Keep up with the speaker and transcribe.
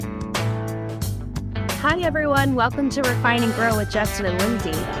Hi, everyone. Welcome to Refine and Grow with Justin and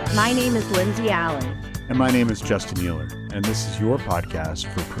Lynse. My name is Lynse Allen. And my name is Justin Mueller, and this is your podcast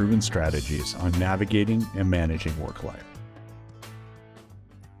for proven strategies on navigating and managing work life.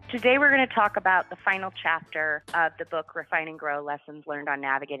 Today, we're going to talk about the final chapter of the book, Refine and Grow, Lessons Learned on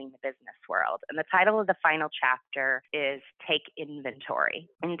Navigating the Business World. And the title of the final chapter is Take Inventory.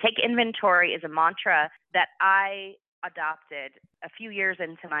 And Take Inventory is a mantra that I adopted a few years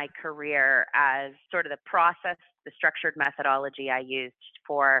into my career as sort of the process, the structured methodology I used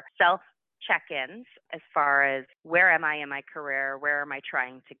for self-check-ins as far as where am I in my career, where am I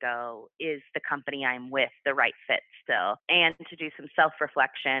trying to go, is the company I'm with the right fit still, and to do some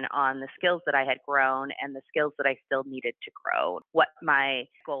self-reflection on the skills that I had grown and the skills that I still needed to grow, what my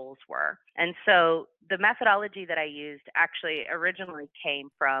goals were. And so the methodology that I used actually originally came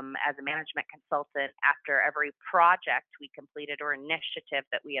from as a management consultant. After every project we completed or initiative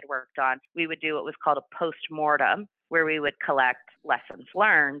that we had worked on, we would do what was called a post-mortem, where we would collect lessons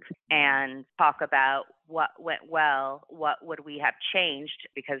learned and talk about what went well, what would we have changed,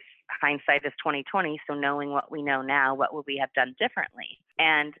 because hindsight is 20/20. So knowing what we know now, what would we have done differently?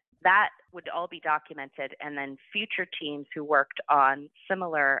 And that would all be documented, and then future teams who worked on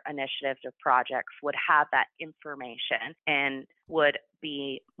similar initiatives or projects would have that information and would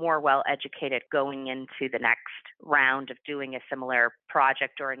be more well educated going into the next round of doing a similar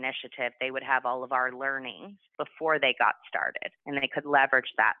project or initiative. They would have all of our learnings before they got started, and they could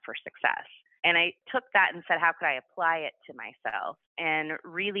leverage that for success. And I took that and said, how could I apply it to myself? And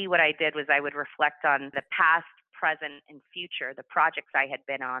really what I did was I would reflect on the past, present, and future, the projects I had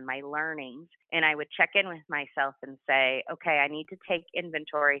been on, my learnings, and I would check in with myself and say, okay, I need to take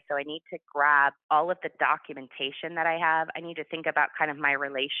inventory. So I need to grab all of the documentation that I have. I need to think about kind of my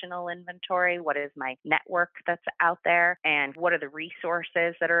relational inventory. What is my network that's out there? And what are the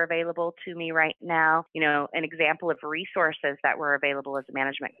resources that are available to me right now? You know, an example of resources that were available as a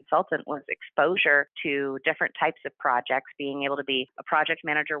management consultant was exposure to different types of projects, being able to be a project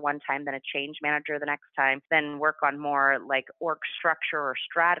manager one time, then a change manager the next time, then work on more like org structure or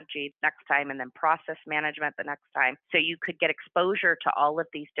strategy next time, and then process management the next time. So you could get exposure to all of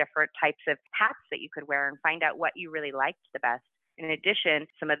these different types of hats that you could wear and find out what you really liked the best. In addition,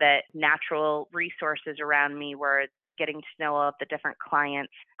 some of the natural resources around me were getting to know all of the different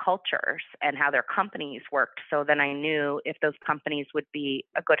clients' cultures and how their companies worked. So then I knew if those companies would be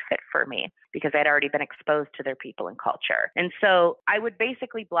a good fit for me because I'd already been exposed to their people and culture. And so I would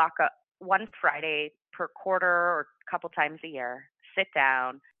basically block up one Friday per quarter or a couple times a year, sit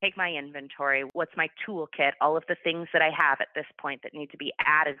down, take my inventory, what's my toolkit, all of the things that I have at this point that need to be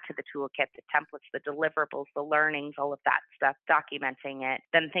added to the toolkit, the templates, the deliverables, the learnings, all of that stuff, documenting it.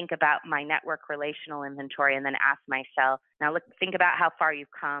 Then think about my network relational inventory and then ask myself, now think about how far you've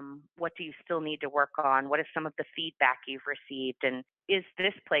come. What do you still need to work on? What is some of the feedback you've received? And is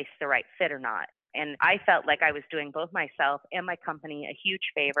this place the right fit or not? And I felt like I was doing both myself and my company a huge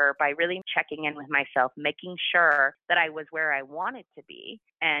favor by really checking in with myself, making sure that I was where I wanted to be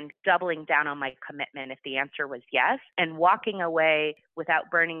and doubling down on my commitment if the answer was yes, and walking away without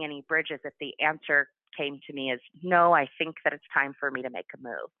burning any bridges if the answer came to me as no, I think that it's time for me to make a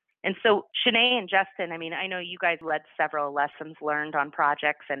move. And so Shanae and Justin, I mean, I know you guys led several lessons learned on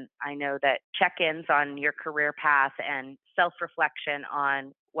projects, and I know that check-ins on your career path and self-reflection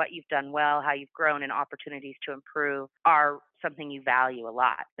on what you've done well, how you've grown, and opportunities to improve are something you value a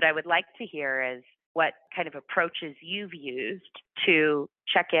lot. But I would like to hear is what kind of approaches you've used to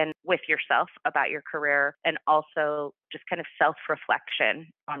check in with yourself about your career and also just kind of self-reflection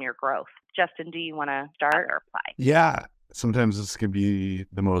on your growth. Justin, do you want to start or apply? Yeah. Sometimes this can be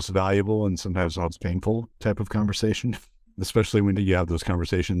the most valuable and sometimes the most painful type of conversation, especially when you have those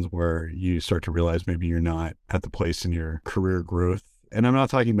conversations where you start to realize maybe you're not at the place in your career growth. And I'm not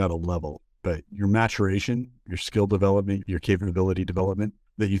talking about a level, but your maturation, your skill development, your capability development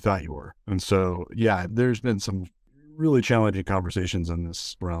that you thought you were. And so, yeah, there's been some really challenging conversations in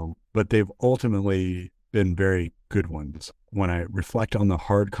this realm, but they've ultimately been very good ones. When I reflect on the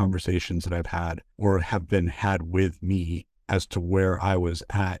hard conversations that I've had or have been had with me as to where I was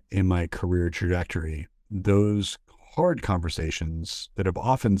at in my career trajectory, those hard conversations that have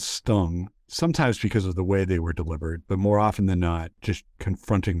often stung, sometimes because of the way they were delivered, but more often than not, just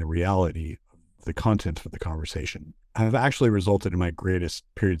confronting the reality of the content of the conversation, have actually resulted in my greatest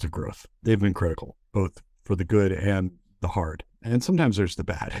periods of growth. They've been critical, both for the good and the hard. And sometimes there's the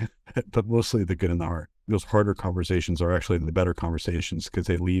bad but mostly the good and the hard. Those harder conversations are actually the better conversations because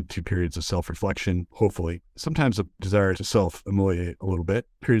they lead to periods of self-reflection, hopefully. Sometimes a desire to self-immolate a little bit.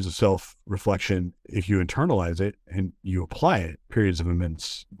 Periods of self-reflection, if you internalize it and you apply it, periods of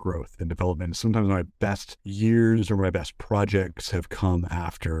immense growth and development. Sometimes my best years or my best projects have come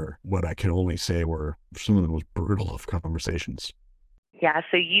after what I can only say were some of the most brutal of conversations. Yeah,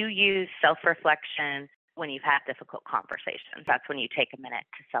 so you use self-reflection when you've had difficult conversations. That's when you take a minute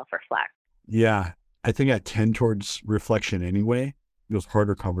to self-reflect. Yeah, I think I tend towards reflection anyway. Those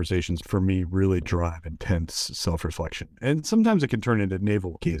harder conversations for me really drive intense self-reflection. And sometimes it can turn into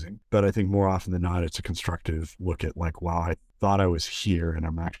navel gazing, but I think more often than not, it's a constructive look at like, wow, I thought I was here and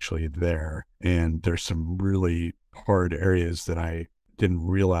I'm actually there. And there's some really hard areas that I didn't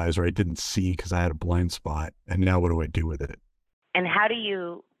realize or I didn't see because I had a blind spot. And now what do I do with it? And how do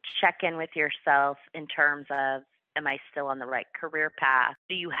you check in with yourself in terms of, am I still on the right career path?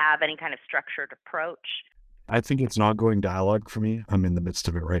 Do you have any kind of structured approach? I think it's an ongoing dialogue for me. I'm in the midst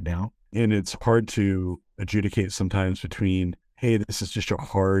of it right now. And it's hard to adjudicate sometimes between, hey, this is just a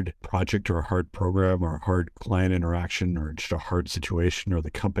hard project or a hard program or a hard client interaction or just a hard situation or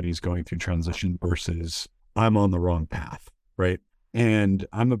the company's going through transition versus I'm on the wrong path, right? And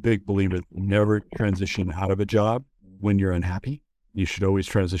I'm a big believer, never transition out of a job when you're unhappy. You should always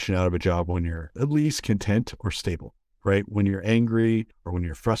transition out of a job when you're at least content or stable, right? When you're angry or when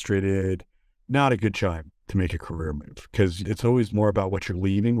you're frustrated, not a good time to make a career move because it's always more about what you're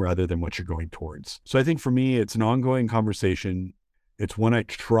leaving rather than what you're going towards. So I think for me, it's an ongoing conversation. It's one I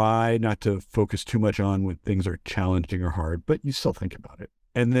try not to focus too much on when things are challenging or hard, but you still think about it.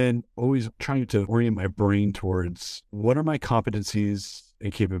 And then always trying to orient my brain towards what are my competencies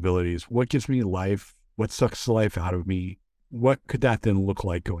and capabilities? What gives me life? What sucks the life out of me? What could that then look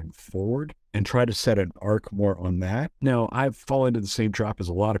like going forward? And try to set an arc more on that. Now, I've fallen into the same trap as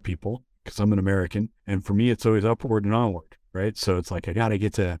a lot of people because I'm an American. And for me, it's always upward and onward, right? So it's like, I got to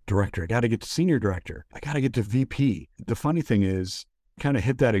get to director. I got to get to senior director. I got to get to VP. The funny thing is, kind of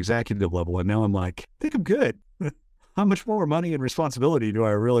hit that executive level. And now I'm like, I think I'm good. How much more money and responsibility do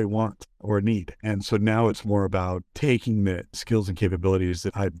I really want or need? And so now it's more about taking the skills and capabilities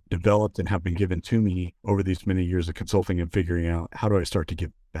that I've developed and have been given to me over these many years of consulting and figuring out how do I start to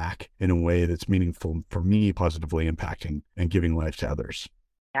give back in a way that's meaningful for me, positively impacting and giving life to others.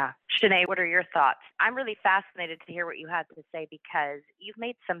 Yeah. Shanae, what are your thoughts? I'm really fascinated to hear what you had to say because you've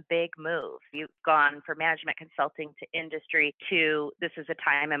made some big moves. You've gone from management consulting to industry to this is a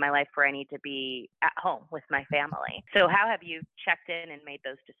time in my life where I need to be at home with my family. So how have you checked in and made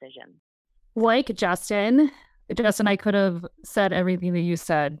those decisions? Like Justin, I could have said everything that you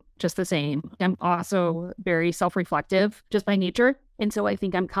said just the same. I'm also very self-reflective just by nature. And so I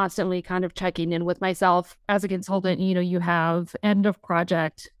think I'm constantly kind of checking in with myself as a consultant. You have end of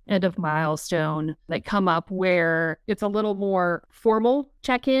project, end of milestone that come up where it's a little more formal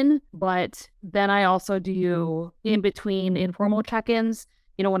check-in, but then I also do in between informal check-ins.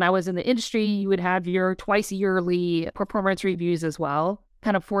 When I was in the industry, you would have your twice yearly performance reviews as well,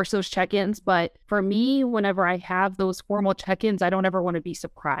 kind of force those check-ins. But for me, whenever I have those formal check-ins, I don't ever want to be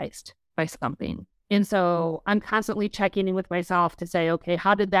surprised by something. And so I'm constantly checking in with myself to say, okay,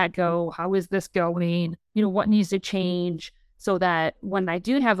 how did that go? How is this going? What needs to change so that when I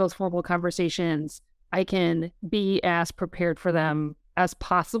do have those formal conversations, I can be as prepared for them as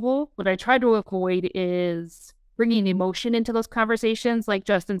possible. What I try to avoid is bringing emotion into those conversations. Like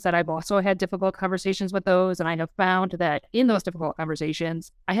Justin said, I've also had difficult conversations with those. And I have found that in those difficult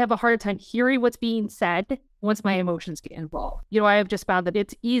conversations, I have a hard time hearing what's being said once my emotions get involved. I have just found that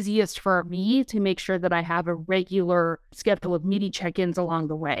it's easiest for me to make sure that I have a regular schedule of meeting check-ins along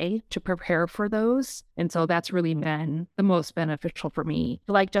the way to prepare for those. And so that's really been the most beneficial for me.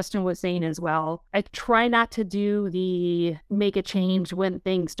 Like Justin was saying as well, I try not to do the make a change when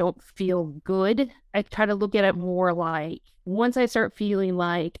things don't feel good. I try to look at it more like, once I start feeling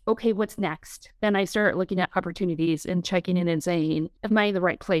like, okay, what's next? Then I start looking at opportunities and checking in and saying, am I in the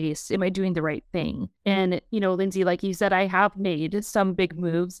right place? Am I doing the right thing? And, Lynse, like you said, I have made some big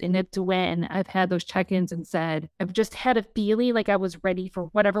moves. And it's when I've had those check-ins and said, I've just had a feeling like I was ready for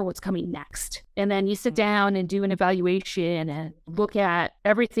whatever was coming next. And then you sit down and do an evaluation and look at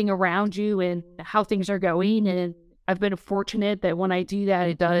everything around you and how things are going. And I've been fortunate that when I do that,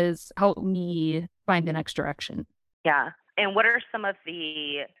 it does help me find the next direction. Yeah. And what are some of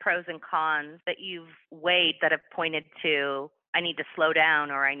the pros and cons that you've weighed that have pointed to, I need to slow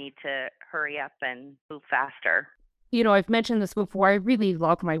down or I need to hurry up and move faster? I've mentioned this before. I really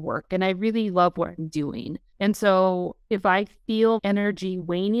love my work and I really love what I'm doing. And so if I feel energy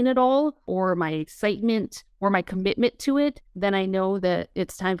waning at all, or my excitement or my commitment to it, then I know that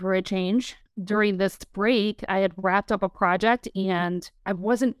it's time for a change. During this break, I had wrapped up a project and I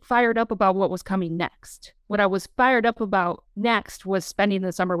wasn't fired up about what was coming next. What I was fired up about next was spending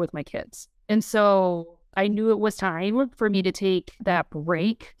the summer with my kids. And so I knew it was time for me to take that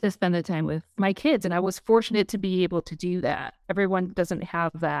break to spend the time with my kids. And I was fortunate to be able to do that. Everyone doesn't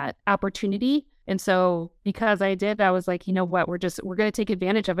have that opportunity. And so because I did, I was like, you know what, we're going to take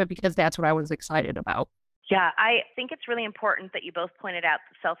advantage of it because that's what I was excited about. Yeah, I think it's really important that you both pointed out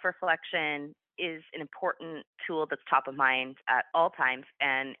that self-reflection is an important tool that's top of mind at all times.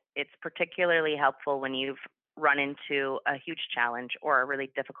 And it's particularly helpful when you've run into a huge challenge or a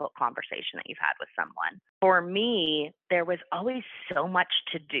really difficult conversation that you've had with someone. For me, there was always so much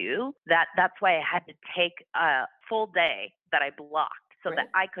to do that's why I had to take a full day that I blocked so that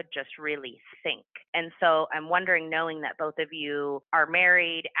I could just really think. And so I'm wondering, knowing that both of you are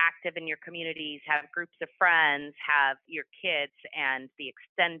married, active in your communities, have groups of friends, have your kids and the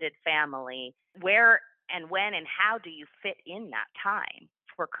extended family, where and when and how do you fit in that time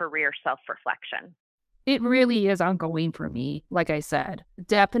for career self-reflection? It really is ongoing for me, like I said.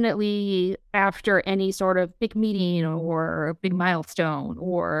 Definitely after any sort of big meeting or big milestone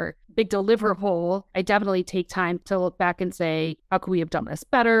or big deliverable, I definitely take time to look back and say, how could we have done this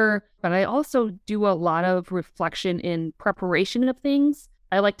better? But I also do a lot of reflection in preparation of things.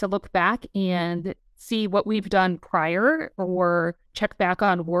 I like to look back and see what we've done prior or check back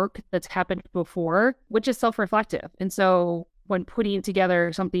on work that's happened before, which is self-reflective. And so when putting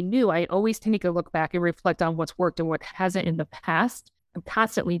together something new, I always take a look back and reflect on what's worked and what hasn't in the past. I'm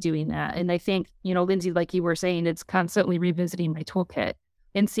constantly doing that. And I think, Lynse, like you were saying, it's constantly revisiting my toolkit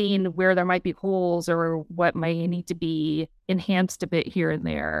and seeing where there might be holes or what might need to be enhanced a bit here and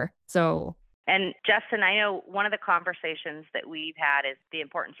there. And Justin, I know one of the conversations that we've had is the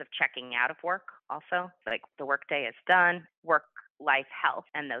importance of checking out of work also, like the workday is done, work-life health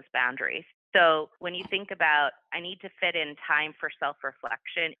and those boundaries. So when you think about, I need to fit in time for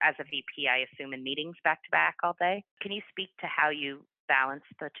self-reflection as a VP, I assume in meetings back to back all day. Can you speak to how you balance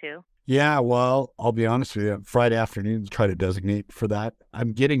the two? Yeah, well, I'll be honest with you. Friday afternoons, try to designate for that.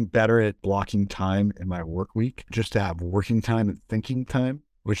 I'm getting better at blocking time in my work week just to have working time and thinking time,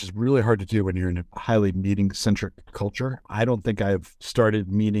 which is really hard to do when you're in a highly meeting-centric culture. I don't think I've started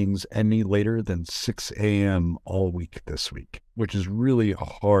meetings any later than 6 a.m. all week this week, which is really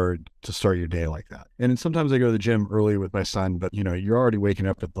hard to start your day like that. And then sometimes I go to the gym early with my son, but you're already waking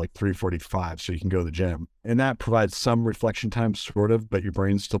up at like 3:45 so you can go to the gym. And that provides some reflection time, sort of, but your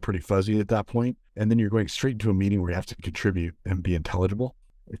brain's still pretty fuzzy at that point. And then you're going straight into a meeting where you have to contribute and be intelligible.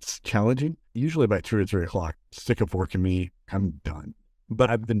 It's challenging. Usually by 2 or 3 o'clock, stick a fork in me, I'm done. But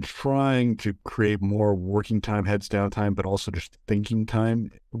I've been trying to create more working time, heads down time, but also just thinking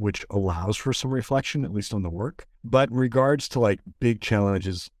time, which allows for some reflection, at least on the work. But in regards to like big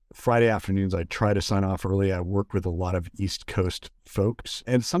challenges, Friday afternoons, I try to sign off early. I work with a lot of East Coast folks.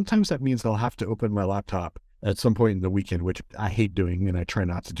 And sometimes that means I'll have to open my laptop at some point in the weekend, which I hate doing, and I try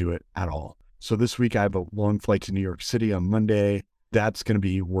not to do it at all. So this week I have a long flight to New York City on Monday. That's going to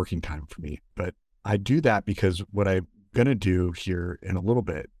be working time for me. But I do that because what I'm going to do here in a little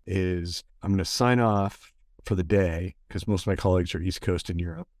bit is I'm going to sign off for the day because most of my colleagues are East Coast in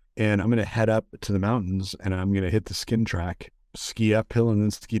Europe. And I'm going to head up to the mountains and I'm going to hit the skin track, ski uphill and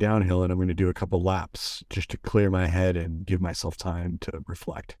then ski downhill. And I'm going to do a couple laps just to clear my head and give myself time to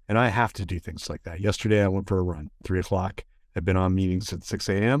reflect. And I have to do things like that. Yesterday, I went for a run, 3 o'clock. I've been on meetings at 6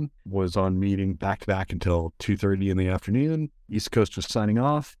 a.m., was on meeting back to back until 2:30 in the afternoon. East Coast was signing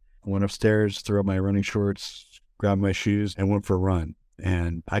off. I went upstairs, threw up my running shorts, grabbed my shoes and went for a run.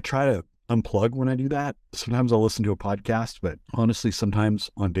 And I try to unplug when I do that. Sometimes I'll listen to a podcast, but honestly,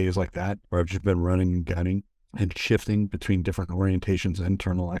 sometimes on days like that, where I've just been running and gunning and shifting between different orientations,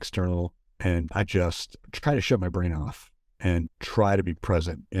 internal, external, and I just try to shut my brain off and try to be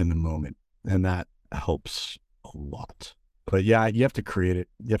present in the moment. And that helps a lot. But yeah, you have to create it.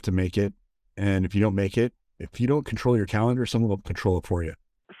 You have to make it. And if you don't make it, if you don't control your calendar, someone will control it for you.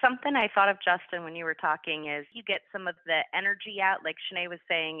 Something I thought of, Justin, when you were talking is you get some of the energy out. Like Shanae was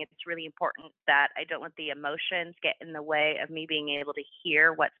saying, it's really important that I don't let the emotions get in the way of me being able to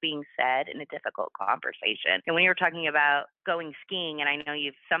hear what's being said in a difficult conversation. And when you were talking about going skiing, and I know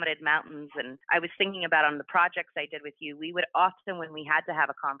you've summited mountains, and I was thinking about on the projects I did with you, we would often, when we had to have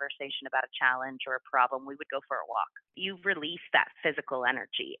a conversation about a challenge or a problem, we would go for a walk. You release that physical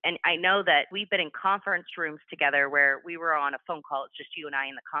energy. And I know that we've been in conference rooms together where we were on a phone call, it's just you and I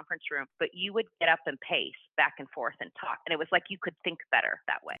in the conference room, but you would get up and pace back and forth and talk. And it was like you could think better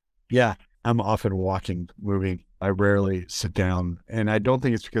that way. Yeah, I'm often walking, moving. I rarely sit down. And I don't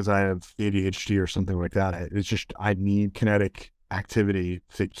think it's because I have ADHD or something like that. It's just I need kinetic activity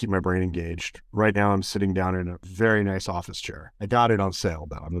to keep my brain engaged. Right now, I'm sitting down in a very nice office chair. I got it on sale,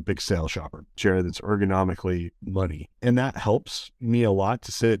 though. I'm a big sale shopper. Chair that's ergonomically money. And that helps me a lot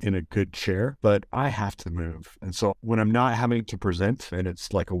to sit in a good chair, but I have to move. And so when I'm not having to present and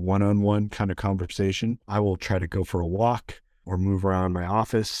it's like a one-on-one kind of conversation, I will try to go for a walk or move around my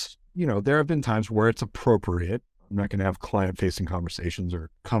office. You know, there have been times where it's appropriate. I'm not going to have client-facing conversations or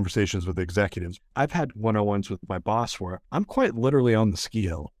conversations with executives. I've had one-on-ones with my boss where I'm quite literally on the ski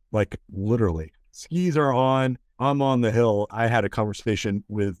hill, like literally. Skis are on, I'm on the hill. I had a conversation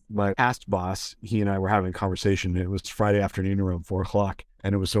with my past boss. He and I were having a conversation. It was Friday afternoon around 4:00,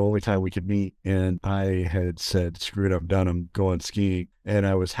 and it was the only time we could meet. And I had said, screw it, I'm done. I'm going skiing. And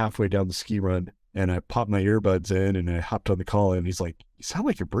I was halfway down the ski run, and I popped my earbuds in, and I hopped on the call, and he's like, you sound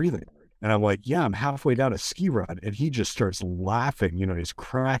like you're breathing. And I'm like, yeah, I'm halfway down a ski run. And he just starts laughing. You know, he's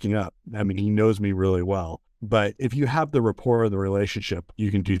cracking up. I mean, he knows me really well. But if you have the rapport and the relationship,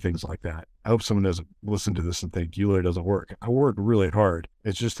 you can do things like that. I hope someone doesn't listen to this and think Euler doesn't work. I work really hard.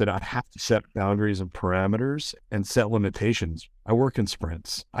 It's just that I have to set boundaries and parameters and set limitations. I work in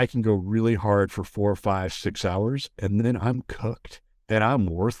sprints. I can go really hard for 4, 5, 6 hours, and then I'm cooked. And I'm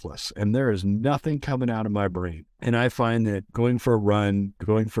worthless, and there is nothing coming out of my brain. And I find that going for a run,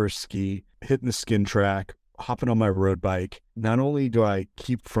 going for a ski, hitting the skin track, hopping on my road bike, not only do I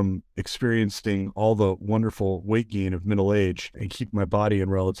keep from experiencing all the wonderful weight gain of middle age and keep my body in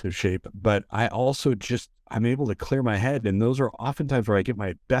relative shape, but I also I'm able to clear my head. And those are oftentimes where I get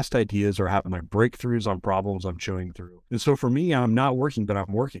my best ideas or have my breakthroughs on problems I'm chewing through. And so for me, I'm not working, but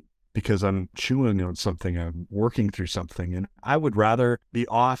I'm working. Because I'm chewing on something, I'm working through something. And I would rather be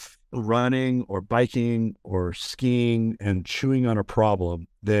off running or biking or skiing and chewing on a problem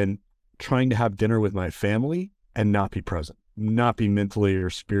than trying to have dinner with my family and not be present, not be mentally or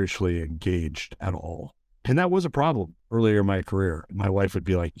spiritually engaged at all. And that was a problem earlier in my career. My wife would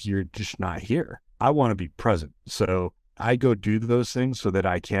be like, you're just not here. I want to be present. So I go do those things so that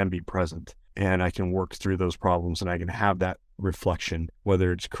I can be present and I can work through those problems and I can have that reflection,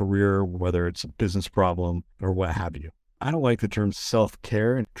 whether it's career, whether it's a business problem or what have you. I don't like the term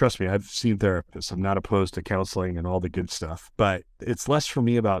self-care. And trust me, I've seen therapists. I'm not opposed to counseling and all the good stuff, but it's less for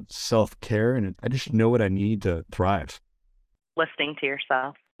me about self-care. And I just know what I need to thrive. Listening to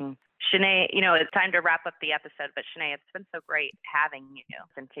yourself. Shanae, you know, it's time to wrap up the episode, but Shanae, it's been so great having you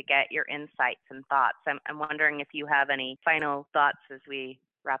and to get your insights and thoughts. I'm wondering if you have any final thoughts as we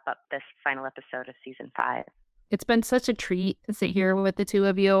wrap up this final episode of season 5. It's been such a treat to sit here with the two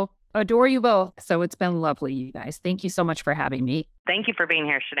of you. Adore you both. So it's been lovely, you guys. Thank you so much for having me. Thank you for being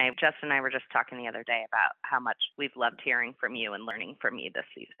here, Shanae. Justin and I were just talking the other day about how much we've loved hearing from you and learning from you this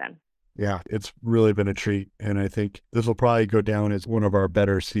season. Yeah, it's really been a treat. And I think this will probably go down as one of our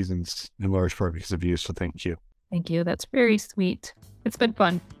better seasons in large part because of you. So thank you. Thank you. That's very sweet. It's been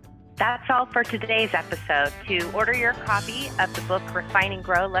fun. That's all for today's episode. To order your copy of the book, Refine and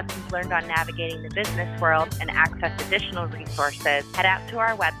Grow, Lessons Learned on Navigating the Business World, and access additional resources, head out to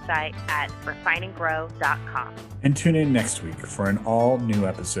our website at refineandgrow.com. And tune in next week for an all-new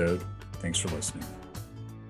episode. Thanks for listening.